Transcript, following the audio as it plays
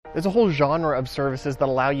There's a whole genre of services that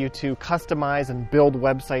allow you to customize and build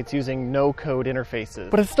websites using no-code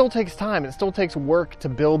interfaces. But it still takes time. It still takes work to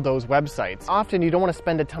build those websites. Often you don't want to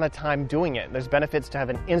spend a ton of time doing it. There's benefits to have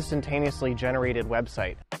an instantaneously generated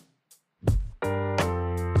website.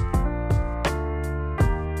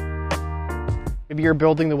 Maybe you're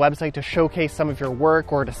building the website to showcase some of your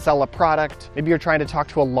work or to sell a product. Maybe you're trying to talk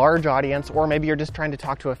to a large audience, or maybe you're just trying to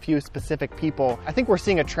talk to a few specific people. I think we're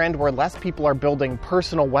seeing a trend where less people are building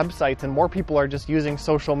personal websites and more people are just using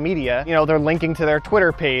social media. You know, they're linking to their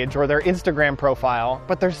Twitter page or their Instagram profile,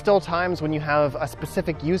 but there's still times when you have a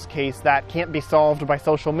specific use case that can't be solved by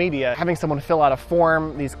social media. Having someone fill out a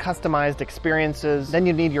form, these customized experiences, then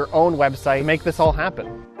you need your own website to make this all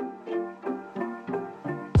happen.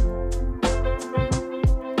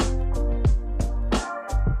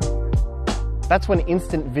 That's when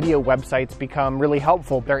instant video websites become really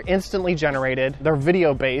helpful. They're instantly generated, they're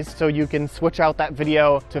video based, so you can switch out that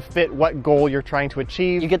video to fit what goal you're trying to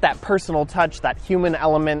achieve. You get that personal touch, that human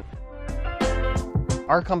element.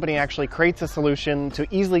 Our company actually creates a solution to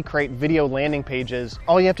easily create video landing pages.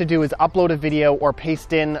 All you have to do is upload a video or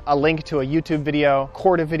paste in a link to a YouTube video,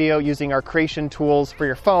 record a video using our creation tools for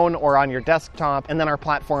your phone or on your desktop, and then our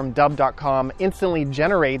platform, Dubb.com, instantly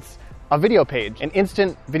generates a video page. An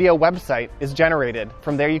instant video website is generated.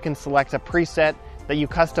 From there you can select a preset that you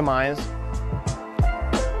customize.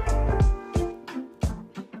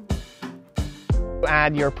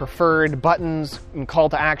 Add your preferred buttons and call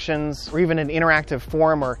to actions, or even an interactive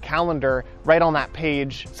form or calendar right on that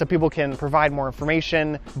page so people can provide more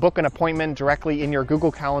information, book an appointment directly in your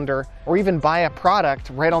Google Calendar, or even buy a product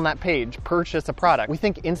right on that page, purchase a product. We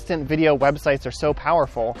think instant video websites are so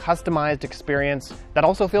powerful, customized experience that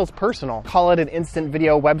also feels personal. Call it an instant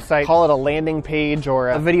video website, call it a landing page or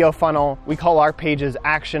a video funnel. We call our pages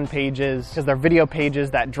action pages because they're video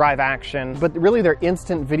pages that drive action, but really they're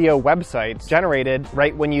instant video websites generated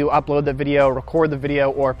right when you upload the video, record the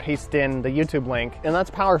video, or paste in the YouTube link. And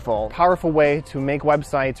that's powerful. Powerful way to make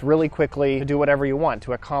websites really quickly, to do whatever you want,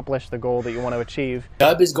 to accomplish the goal that you want to achieve.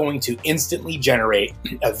 Dubb is going to instantly generate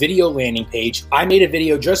a video landing page. I made a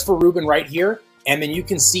video just for Ruben right here, and then you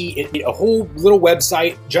can see a whole little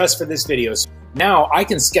website just for this video. So now I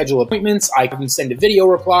can schedule appointments, I can send a video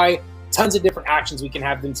reply, tons of different actions we can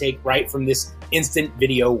have them take right from this instant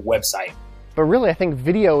video website. But really, I think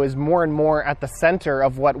video is more and more at the center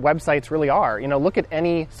of what websites really are. You know, look at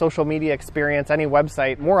any social media experience, any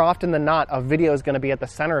website, more often than not, a video is going to be at the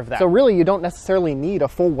center of that. So really, you don't necessarily need a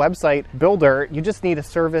full website builder. You just need a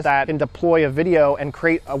service that can deploy a video and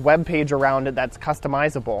create a web page around it that's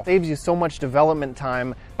customizable. It saves you so much development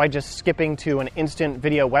time by just skipping to an instant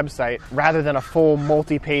video website rather than a full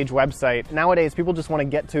multi-page website. Nowadays, people just want to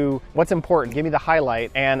get to what's important. Give me the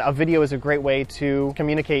highlight, and a video is a great way to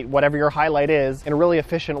communicate whatever your highlight is in a really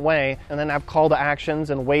efficient way, and then have call to actions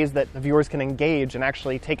and ways that the viewers can engage and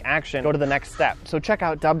actually take action, go to the next step. So check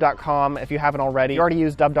out Dubb.com if you haven't already. If you already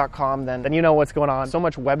use Dubb.com, then you know what's going on. So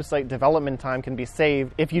much website development time can be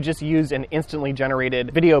saved if you just use an instantly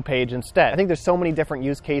generated video page instead. I think there's so many different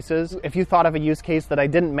use cases. If you thought of a use case that I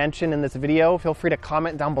didn't mention in this video, feel free to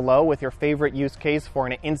comment down below with your favorite use case for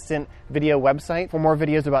an instant video website. For more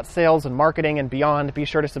videos about sales and marketing and beyond, be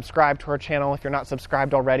sure to subscribe to our channel if you're not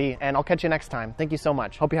subscribed already, and I'll catch you next time. Thank you so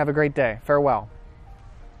much. Hope you have a great day. Farewell.